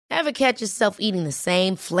Ever catch yourself eating the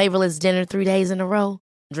same flavorless dinner 3 days in a row?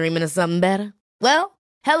 Dreaming of something better? Well,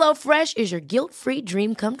 HelloFresh is your guilt-free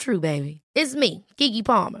dream come true, baby. It's me, Keke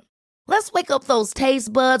Palmer. Let's wake up those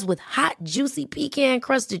taste buds with hot, juicy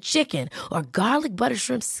pecan-crusted chicken or garlic butter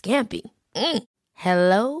shrimp scampi.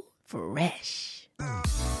 Hello Fresh.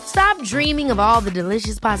 Stop dreaming of all the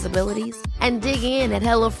delicious possibilities and dig in at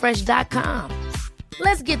HelloFresh.com.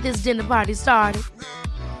 Let's get this dinner party started.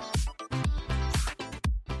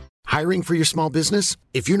 Hiring for your small business?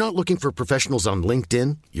 If you're not looking for professionals on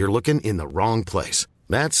LinkedIn, you're looking in the wrong place.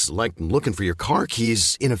 That's like looking for your car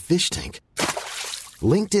keys in a fish tank.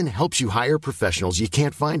 LinkedIn helps you hire professionals you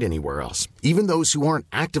can't find anywhere else, even those who aren't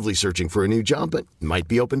actively searching for a new job but might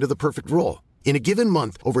be open to the perfect role. In a given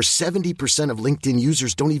month, over 70% of LinkedIn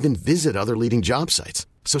users don't even visit other leading job sites.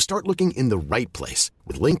 So start looking in the right place.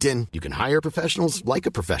 With LinkedIn, you can hire professionals like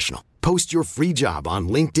a professional. Post your free job on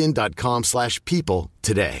linkedin.com/people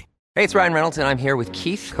today. Hey, it's Ryan Reynolds, and I'm here with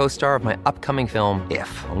Keith, co-star of my upcoming film,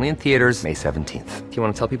 If, only in theaters May 17th. Do you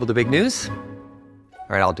want to tell people the big news?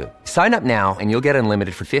 All right, I'll do it. Sign up now and you'll get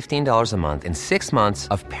unlimited for $15 a month and 6 months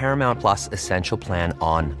of Paramount Plus Essential Plan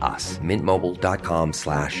on us.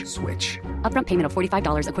 MintMobile.com/switch. Upfront payment of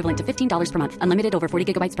 $45 equivalent to $15 per month. Unlimited over 40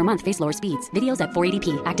 gigabytes per month. Face lower speeds. Videos at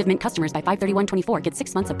 480p. Active Mint customers by 531.24 get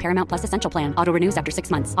 6 months of Paramount Plus Essential Plan. Auto renews after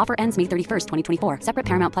 6 months. Offer ends May 31st, 2024. Separate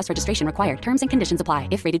Paramount Plus registration required. Terms and conditions apply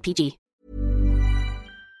if rated PG.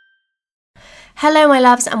 Hello my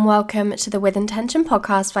loves and welcome to the With Intention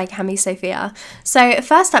podcast by Cami Sophia. So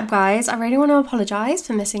first up guys, I really want to apologise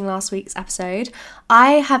for missing last week's episode.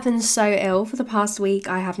 I have been so ill for the past week.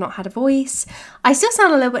 I have not had a voice. I still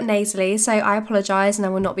sound a little bit nasally, so I apologise and I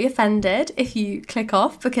will not be offended if you click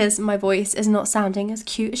off because my voice is not sounding as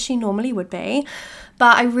cute as she normally would be.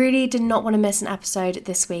 But I really did not want to miss an episode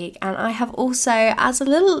this week, and I have also, as a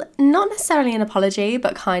little, not necessarily an apology,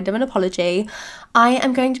 but kind of an apology, I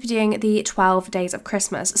am going to be doing the 12 days of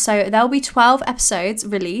Christmas. So there will be 12 episodes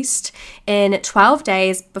released in 12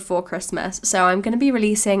 days before Christmas. So I'm going to be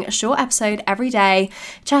releasing a short episode every day,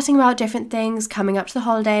 chatting about different things coming up to the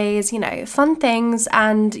holidays, fun things,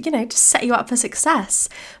 and, to set you up for success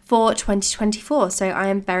for 2024. So I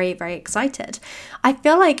am very, very excited. I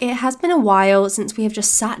feel like it has been a while since we have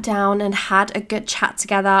just sat down and had a good chat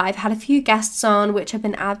together. I've had a few guests on, which have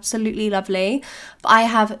been absolutely lovely, but I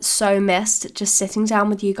have so missed just sitting down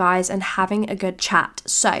with you guys and having a good chat.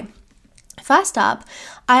 So first up,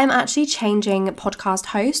 I am actually changing podcast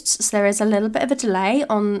hosts, so there is a little bit of a delay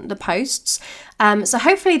on the posts. So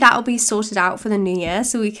hopefully that will be sorted out for the new year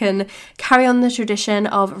so we can carry on the tradition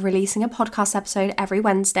of releasing a podcast episode every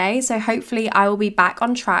Wednesday. So hopefully I will be back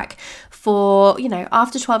on track for,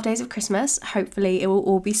 after 12 days of Christmas. Hopefully it will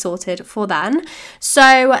all be sorted for then.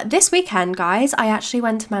 So this weekend, guys, I actually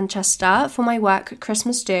went to Manchester for my work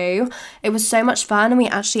Christmas do. It was so much fun, and we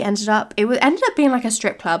actually ended up being like a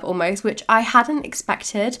strip club almost, which I hadn't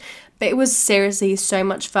expected. But it was seriously so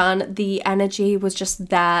much fun. The energy was just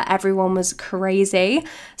there. Everyone was crazy.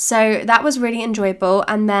 So that was really enjoyable.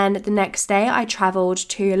 And then the next day I travelled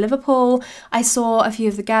to Liverpool. I saw a few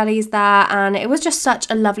of the girlies there and it was just such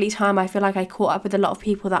a lovely time. I feel like I caught up with a lot of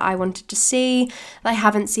people that I wanted to see that I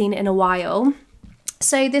haven't seen in a while.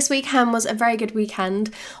 So this weekend was a very good weekend,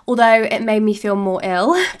 although it made me feel more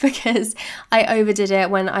ill because I overdid it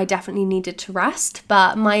when I definitely needed to rest,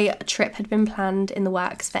 but my trip had been planned in the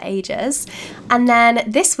works for ages. And then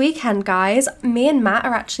this weekend, guys, me and Matt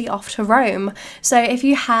are actually off to Rome. So if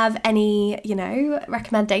you have any,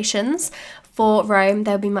 recommendations for Rome,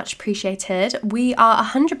 they'll be much appreciated. We are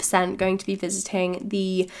 100% going to be visiting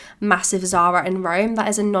the massive Zara in Rome. That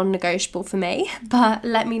is a non-negotiable for me, but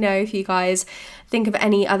let me know if you guys think of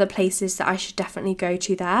any other places that I should definitely go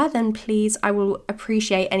to there, then please, I will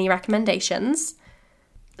appreciate any recommendations.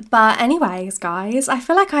 But anyways, guys, I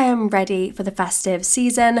feel like I am ready for the festive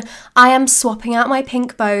season. I am swapping out my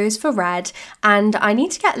pink bows for red, and I need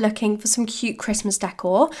to get looking for some cute Christmas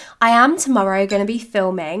decor. I am tomorrow going to be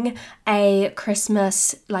filming a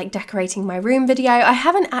Christmas, decorating my room video. I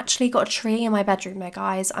haven't actually got a tree in my bedroom though,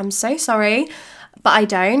 guys. I'm so sorry, but I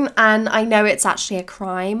don't, and I know it's actually a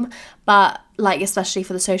crime, but especially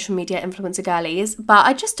for the social media influencer girlies, but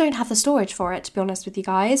I just don't have the storage for it, to be honest with you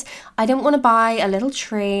guys. I don't want to buy a little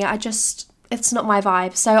tree. It's not my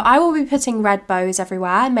vibe. So I will be putting red bows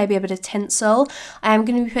everywhere, maybe a bit of tinsel. I am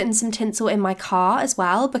going to be putting some tinsel in my car as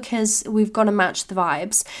well because we've got to match the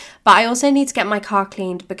vibes. But I also need to get my car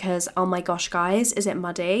cleaned because, oh my gosh, guys, is it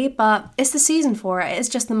muddy? But it's the season for it. It's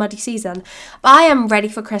just the muddy season. But I am ready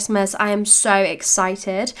for Christmas. I am so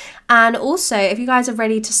excited. And also, if you guys are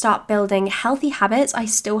ready to start building healthy habits, I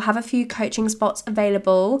still have a few coaching spots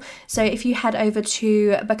available. So if you head over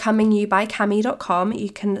to becomingyoubycami.com,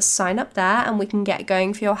 you can sign up there and we can get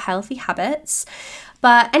going for your healthy habits.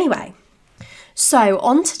 But anyway, so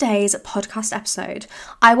on today's podcast episode,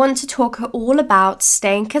 I want to talk all about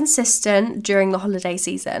staying consistent during the holiday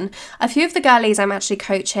season. A few of the girlies I'm actually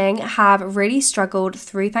coaching have really struggled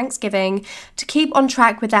through Thanksgiving to keep on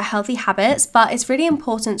track with their healthy habits, but it's really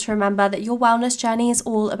important to remember that your wellness journey is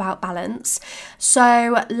all about balance.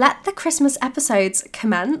 So let the Christmas episodes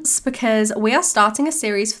commence because we are starting a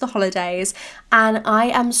series for the holidays and I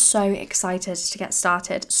am so excited to get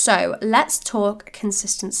started. So let's talk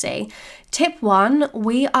consistency. Tip 1,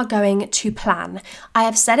 we are going to plan. I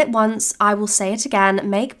have said it once, I will say it again,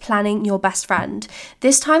 make planning your best friend.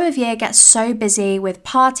 This time of year gets so busy with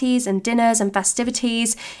parties and dinners and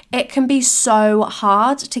festivities. It can be so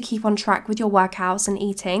hard to keep on track with your workouts and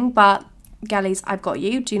eating, but girlies, I've got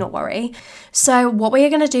you, do not worry. So what we are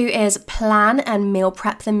going to do is plan and meal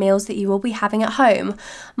prep the meals that you will be having at home.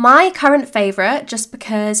 My current favourite, just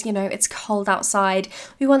because, you know, it's cold outside,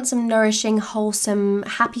 we want some nourishing, wholesome,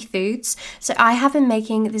 happy foods. So I have been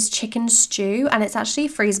making this chicken stew and it's actually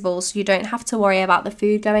freezable, so you don't have to worry about the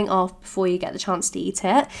food going off before you get the chance to eat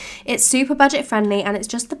it. It's super budget friendly and it's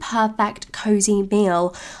just the perfect cozy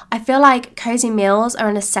meal. I feel like cozy meals are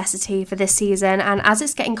a necessity for this season, and as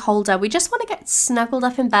it's getting colder, we just want to get snuggled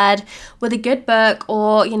up in bed with a good book,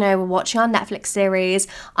 or, you know, we're watching our Netflix series.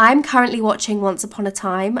 I'm currently watching Once Upon a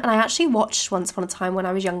Time, and I actually watched Once Upon a Time when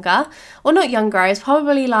I was younger. Well, not younger, I was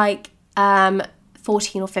probably like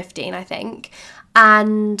 14 or 15, I think.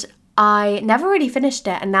 And I never really finished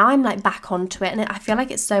it, and now I'm like back onto it, and I feel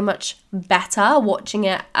like it's so much better watching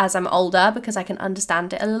it as I'm older because I can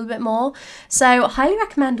understand it a little bit more. So highly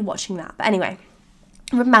recommend watching that. But anyway,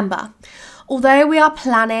 remember, although we are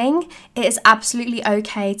planning, it is absolutely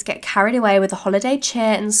okay to get carried away with a holiday cheer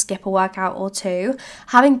and skip a workout or two.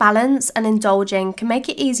 Having balance and indulging can make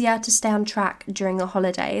it easier to stay on track during the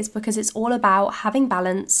holidays because it's all about having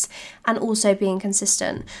balance and also being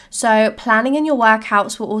consistent. So planning in your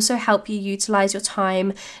workouts will also help you utilize your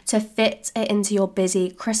time to fit it into your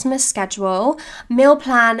busy Christmas schedule. Meal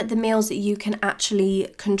plan the meals that you can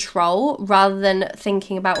actually control rather than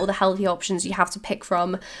thinking about all the healthy options you have to pick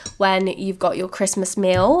from when you've got your Christmas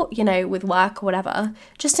meal, you know, with work or whatever.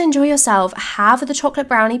 Just enjoy yourself. Have the chocolate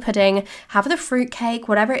brownie pudding, have the fruit cake,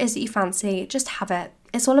 whatever it is that you fancy, just have it.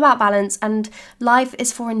 It's all about balance, and life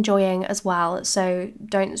is for enjoying as well, so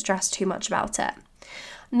don't stress too much about it.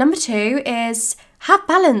 Number 2 is have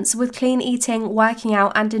balance with clean eating, working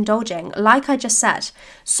out and indulging, like I just said.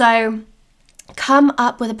 So come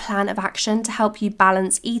up with a plan of action to help you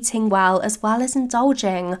balance eating well as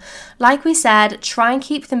indulging. Like we said, try and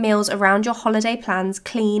keep the meals around your holiday plans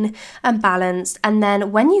clean and balanced, and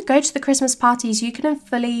then when you go to the Christmas parties, you can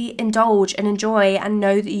fully indulge and enjoy and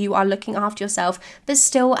know that you are looking after yourself, but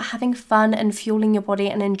still having fun and fueling your body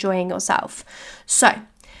and enjoying yourself. So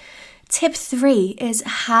tip 3 is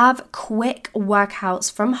have quick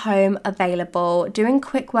workouts from home available. Doing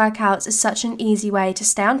quick workouts is such an easy way to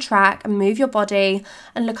stay on track and move your body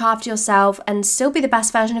and look after yourself and still be the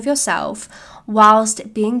best version of yourself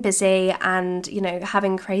whilst being busy and, you know,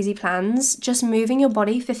 having crazy plans. Just moving your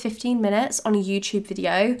body for 15 minutes on a YouTube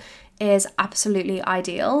video is absolutely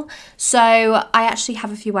ideal. So I actually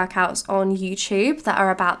have a few workouts on YouTube that are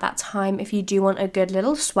about that time if you do want a good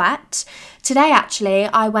little sweat. Today actually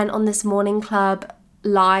I went on this morning club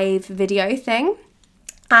live video thing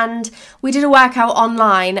and we did a workout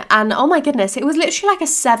online, and oh my goodness, it was literally like a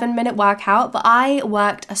 7-minute workout, but I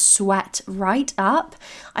worked a sweat right up.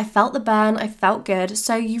 I felt the burn, I felt good.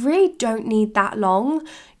 So you really don't need that long.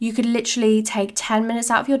 You could literally take 10 minutes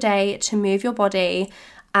out of your day to move your body,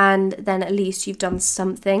 and then at least you've done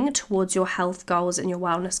something towards your health goals and your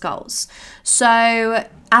wellness goals. So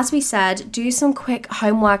as we said, do some quick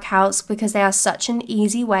home workouts because they are such an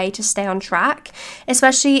easy way to stay on track,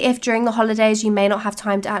 especially if during the holidays you may not have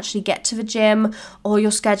time to actually get to the gym or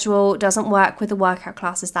your schedule doesn't work with the workout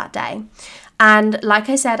classes that day. And like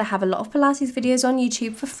I said, I have a lot of Pilates videos on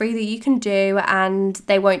YouTube for free that you can do, and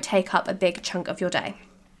they won't take up a big chunk of your day.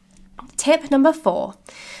 Tip number 4,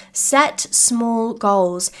 set small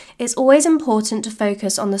goals. It's always important to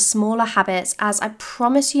focus on the smaller habits, as I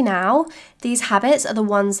promise you now, these habits are the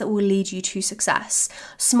ones that will lead you to success.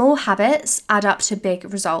 Small habits add up to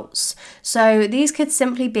big results. So these could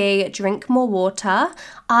simply be drink more water.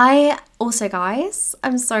 I also, guys,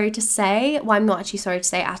 I'm sorry to say, well, I'm not actually sorry to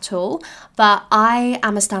say at all, but I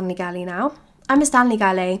am a Stanley girlie now. I'm a Stanley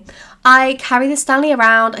girlie. I carry the Stanley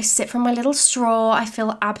around. I sip from my little straw. I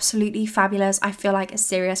feel absolutely fabulous. I feel like a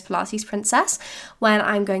serious Pilates princess when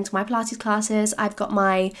I'm going to my Pilates classes. I've got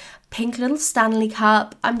my pink little Stanley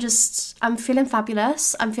cup. I'm feeling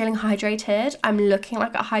fabulous. I'm feeling hydrated. I'm looking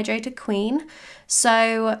like a hydrated queen.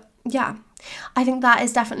 So yeah, I think that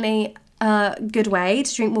is definitely a good way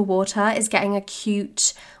to drink more water, is getting a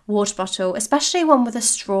cute water bottle, especially one with a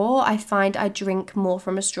straw. I find I drink more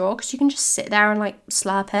from a straw because you can just sit there and like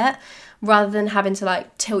slurp it rather than having to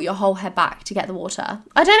like tilt your whole head back to get the water.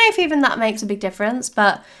 I don't know if even that makes a big difference,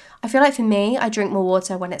 but I feel like for me, I drink more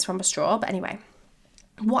water when it's from a straw. But anyway,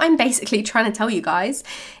 what I'm basically trying to tell you guys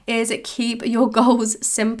is keep your goals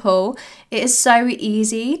simple. It is so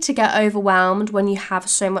easy to get overwhelmed when you have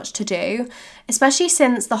so much to do, especially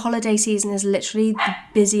since the holiday season is literally the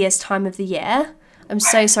busiest time of the year. I'm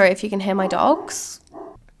so sorry if you can hear my dogs.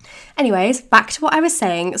 Anyways, back to what I was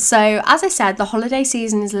saying. So as I said, the holiday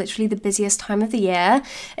season is literally the busiest time of the year,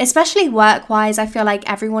 especially work-wise. I feel like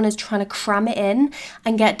everyone is trying to cram it in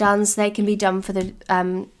and get done so they can be done for the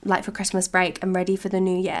for Christmas break and ready for the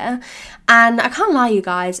new year. And I can't lie, you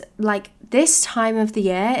guys, like this time of the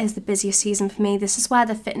year is the busiest season for me. This is where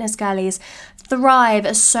the fitness girlies thrive,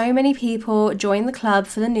 as so many people join the club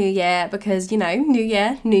for the new year because, you know, new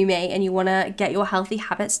year, new me, and you want to get your healthy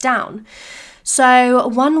habits down. So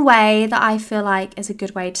one way that I feel like is a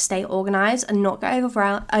good way to stay organised and not get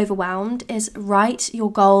overwhelmed is write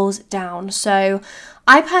your goals down. So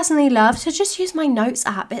I personally love to just use my notes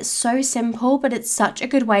app. It's so simple, but it's such a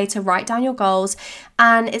good way to write down your goals.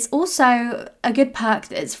 And it's also a good perk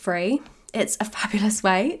that it's free. It's a fabulous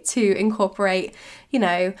way to incorporate, you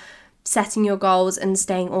know, setting your goals and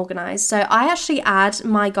staying organised. So I actually add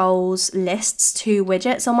my goals lists to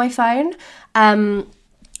widgets on my phone.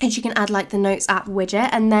 And you can add like the Notes app widget,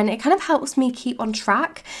 and then it kind of helps me keep on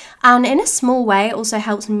track. And in a small way, it also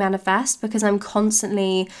helps me manifest because I'm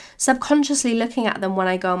constantly subconsciously looking at them when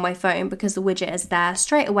I go on my phone because the widget is there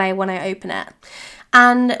straight away when I open it.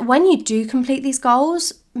 And when you do complete these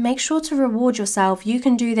goals, make sure to reward yourself. You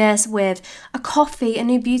can do this with a coffee, a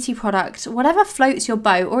new beauty product, whatever floats your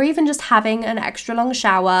boat, or even just having an extra long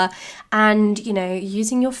shower and, you know,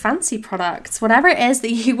 using your fancy products, whatever it is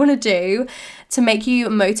that you want to do to make you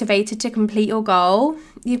motivated to complete your goal,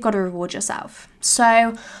 you've got to reward yourself.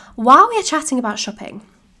 So while we're chatting about shopping,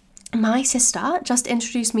 my sister just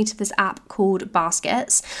introduced me to this app called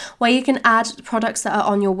Baskets, where you can add products that are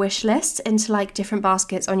on your wish list into like different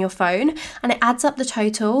baskets on your phone, and it adds up the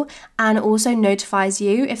total and also notifies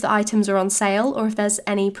you if the items are on sale or if there's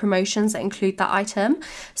any promotions that include that item.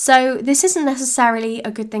 So this isn't necessarily a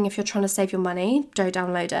good thing if you're trying to save your money, don't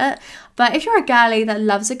download it. But if you're a girly that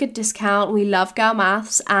loves a good discount, we love girl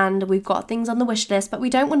maths and we've got things on the wish list, but we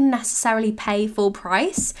don't want to necessarily pay full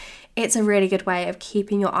price, it's a really good way of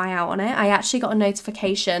keeping your eye out on it. I actually got a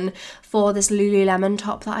notification for this Lululemon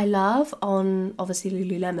top that I love on, obviously,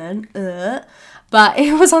 Lululemon, but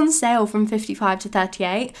it was on sale from $55 to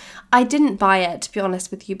 $38. I didn't buy it, to be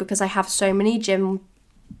honest with you, because I have so many gym,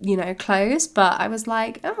 you know, clothes, but I was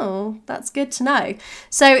like, oh, that's good to know.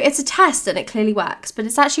 So it's a test and it clearly works, but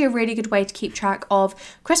it's actually a really good way to keep track of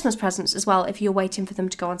Christmas presents as well if you're waiting for them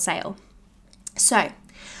to go on sale. So,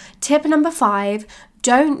 tip number 5,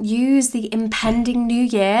 don't use the impending new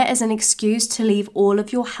year as an excuse to leave all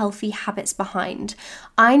of your healthy habits behind.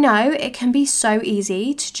 I know it can be so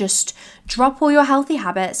easy to just drop all your healthy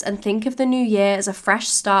habits and think of the new year as a fresh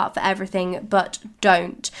start for everything, but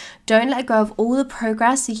don't. Don't let go of all the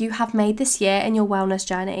progress that you have made this year in your wellness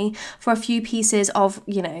journey for a few pieces of,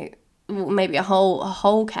 you know, maybe a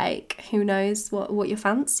whole cake. Who knows what you're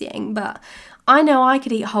fancying, but I know I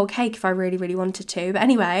could eat a whole cake if I really, really wanted to. But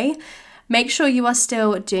anyway, make sure you are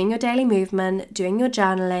still doing your daily movement, doing your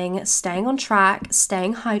journaling, staying on track,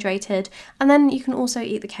 staying hydrated, and then you can also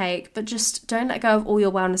eat the cake, but just don't let go of all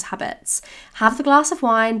your wellness habits. Have the glass of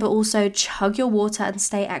wine, but also chug your water and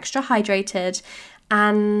stay extra hydrated.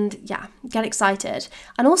 And yeah, get excited.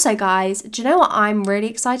 And also, guys, do you know what I'm really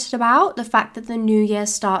excited about? The fact that the new year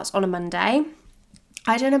starts on a Monday.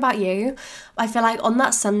 I don't know about you, but I feel like on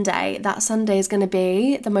that Sunday is going to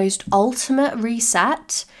be the most ultimate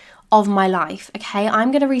reset of my life, okay?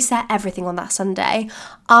 I'm going to reset everything on that Sunday.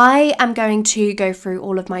 I am going to go through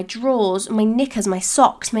all of my drawers, my knickers, my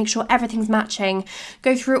socks, make sure everything's matching,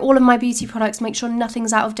 go through all of my beauty products, make sure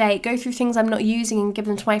nothing's out of date, go through things I'm not using and give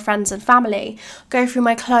them to my friends and family, go through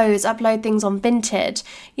my clothes, upload things on Vinted,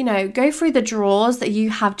 go through the drawers that you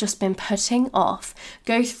have just been putting off,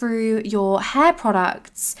 go through your hair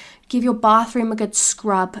products, give your bathroom a good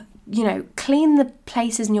scrub, clean the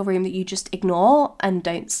places in your room that you just ignore and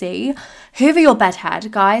don't see. Hoover your bed head,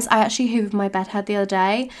 guys. I actually hoovered my bed head the other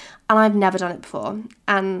day and I've never done it before.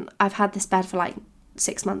 And I've had this bed for like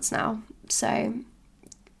 6 months now. So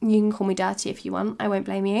you can call me dirty if you want. I won't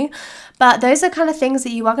blame you. But those are kind of things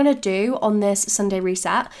that you are going to do on this Sunday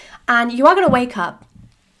reset. And you are going to wake up.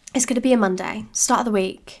 It's going to be a Monday, start of the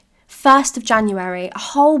week, 1st of January, a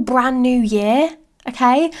whole brand new year.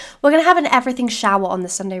 Okay, we're going to have an everything shower on the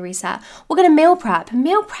Sunday reset. We're going to meal prep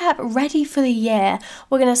ready for the year.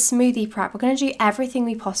 We're going to smoothie prep. We're going to do everything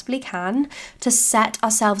we possibly can to set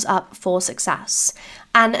ourselves up for success.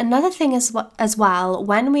 And another thing as well,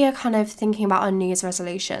 when we are kind of thinking about our New Year's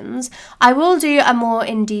resolutions, I will do a more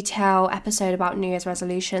in detail episode about New Year's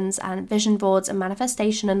resolutions and vision boards and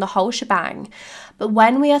manifestation and the whole shebang. But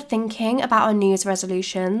when we are thinking about our New Year's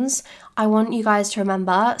resolutions, I want you guys to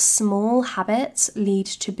remember small habits lead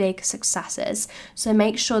to big successes. So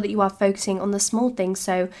make sure that you are focusing on the small things.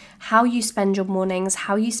 So how you spend your mornings,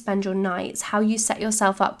 how you spend your nights, how you set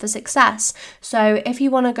yourself up for success. So if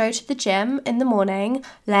you want to go to the gym in the morning,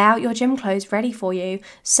 lay out your gym clothes ready for you,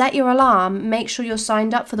 set your alarm, make sure you're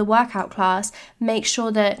signed up for the workout class, make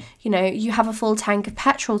sure that you have a full tank of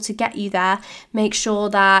petrol to get you there, make sure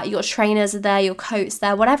that your trainers are there, your coats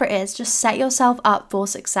there, whatever it is, just set yourself up for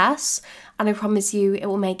success. And I promise you it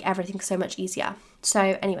will make everything so much easier.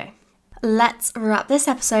 So anyway, let's wrap this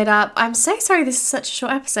episode up. I'm so sorry this is such a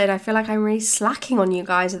short episode. I feel like I'm really slacking on you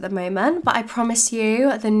guys at the moment, but I promise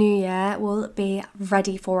you the new year will be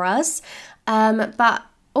ready for us. But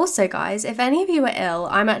also, guys, if any of you are ill,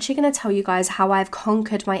 I'm actually going to tell you guys how I've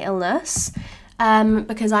conquered my illness,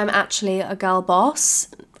 because I'm actually a girl boss.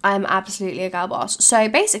 I'm absolutely a girl boss. So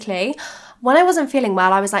basically, when I wasn't feeling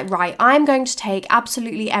well, I was like, right, I'm going to take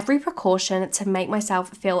absolutely every precaution to make myself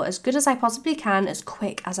feel as good as I possibly can, as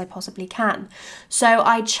quick as I possibly can. So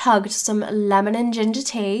I chugged some lemon and ginger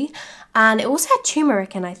tea, and it also had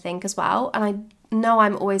turmeric in, I think, as well. And I know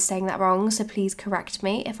I'm always saying that wrong, so please correct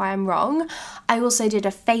me if I am wrong. I also did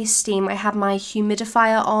a face steam. I had my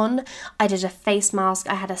humidifier on. I did a face mask.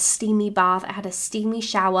 I had a steamy bath. I had a steamy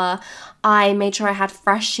shower. I made sure I had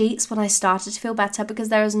fresh sheets when I started to feel better, because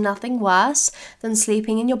there is nothing worse than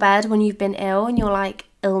sleeping in your bed when you've been ill and you're like,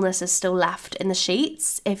 illness is still left in the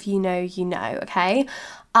sheets. If you know, you know, okay?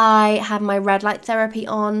 I had my red light therapy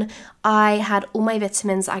on. I had all my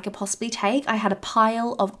vitamins I could possibly take. I had a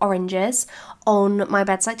pile of oranges on my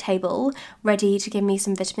bedside table ready to give me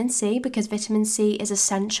some vitamin C, because vitamin C is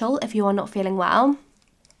essential if you are not feeling well.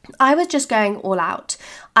 I was just going all out.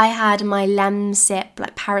 I had my Lemsip,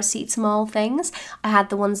 like paracetamol things. I had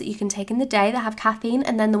the ones that you can take in the day that have caffeine,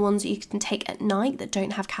 and then the ones that you can take at night that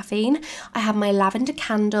don't have caffeine. I had my lavender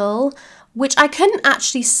candle, which I couldn't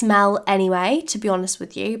actually smell anyway, to be honest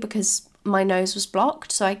with you, because my nose was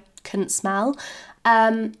blocked, so I couldn't smell.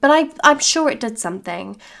 But I'm sure it did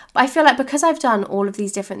something. But I feel like because I've done all of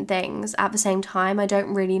these different things at the same time, I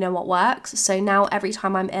don't really know what works. So now every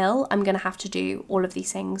time I'm ill, I'm going to have to do all of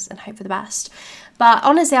these things and hope for the best. But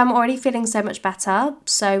honestly, I'm already feeling so much better.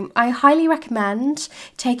 So I highly recommend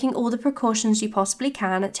taking all the precautions you possibly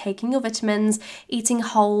can, taking your vitamins, eating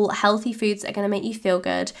whole, healthy foods that are going to make you feel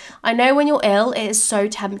good. I know when you're ill, it is so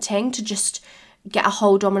tempting to just get a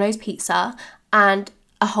whole Domino's pizza and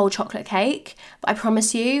a whole chocolate cake, but I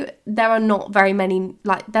promise you there's not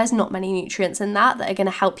many nutrients in that are going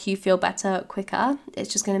to help you feel better quicker.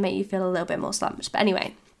 It's just going to make you feel a little bit more slumped. But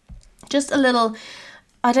anyway, just a little,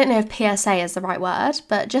 I don't know if PSA is the right word,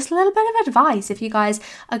 but just a little bit of advice if you guys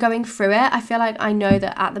are going through it. I feel like I know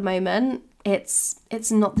that at the moment it's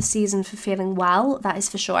not the season for feeling well, that is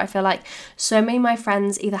for sure. I feel like so many of my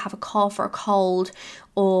friends either have a cough or a cold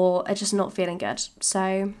or are just not feeling good.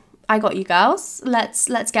 So I got you girls. Let's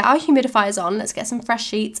get our humidifiers on. Let's get some fresh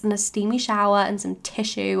sheets and a steamy shower and some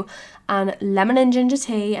tissue and lemon and ginger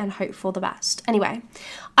tea and hope for the best. Anyway,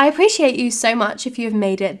 I appreciate you so much if you have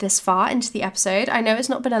made it this far into the episode. I know it's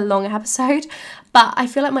not been a long episode, but I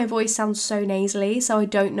feel like my voice sounds so nasally, so I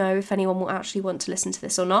don't know if anyone will actually want to listen to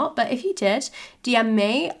this or not. But if you did, DM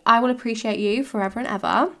me. I will appreciate you forever and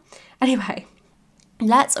ever. Anyway,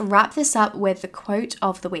 let's wrap this up with the quote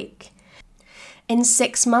of the week. In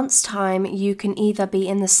 6 months' time, you can either be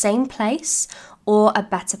in the same place or a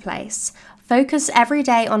better place. Focus every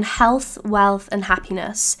day on health, wealth, and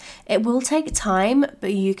happiness. It will take time,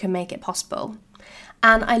 but you can make it possible.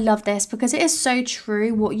 And I love this because it is so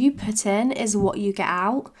true. What you put in is what you get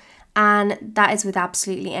out. And that is with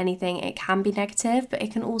absolutely anything. It can be negative, but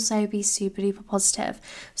it can also be super duper positive.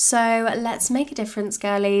 So let's make a difference,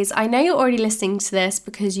 girlies. I know you're already listening to this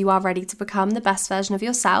because you are ready to become the best version of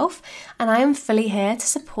yourself. And I am fully here to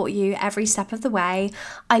support you every step of the way.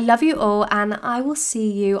 I love you all, and I will see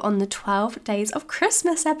you on the 12 Days of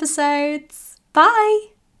Christmas episodes.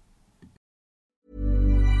 Bye.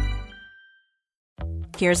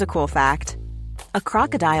 Here's a cool fact. A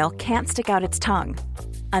crocodile can't stick out its tongue.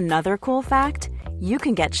 Another cool fact, you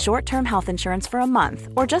can get short-term health insurance for a month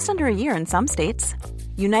or just under a year in some states.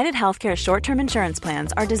 United Healthcare short-term insurance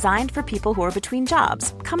plans are designed for people who are between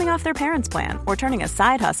jobs, coming off their parents' plan, or turning a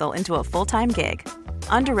side hustle into a full-time gig.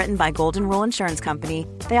 Underwritten by Golden Rule Insurance Company,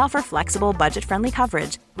 they offer flexible, budget-friendly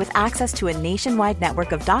coverage with access to a nationwide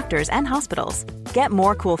network of doctors and hospitals. Get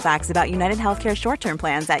more cool facts about United Healthcare short-term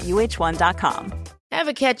plans at uh1.com.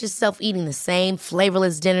 Ever catch yourself eating the same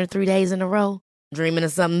flavorless dinner 3 days in a row? Dreaming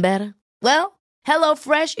of something better? Well,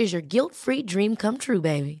 HelloFresh is your guilt-free dream come true,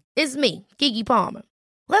 baby. It's me, Keke Palmer.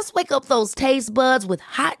 Let's wake up those taste buds with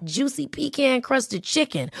hot, juicy pecan-crusted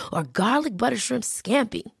chicken or garlic butter shrimp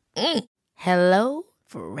scampi.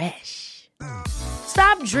 HelloFresh.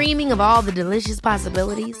 Stop dreaming of all the delicious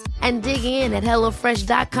possibilities and dig in at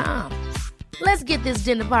HelloFresh.com. Let's get this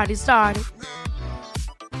dinner party started.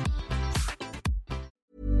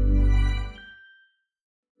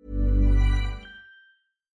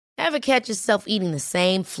 Ever catch yourself eating the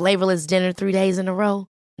same flavorless dinner 3 days in a row?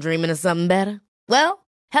 Dreaming of something better? Well,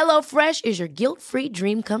 HelloFresh is your guilt-free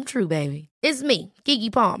dream come true, baby. It's me,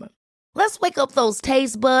 Keke Palmer. Let's wake up those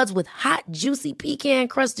taste buds with hot, juicy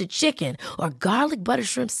pecan-crusted chicken or garlic butter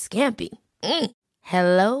shrimp scampi.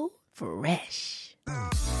 HelloFresh.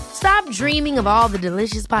 Stop dreaming of all the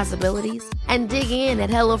delicious possibilities and dig in at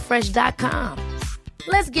HelloFresh.com.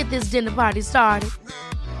 Let's get this dinner party started.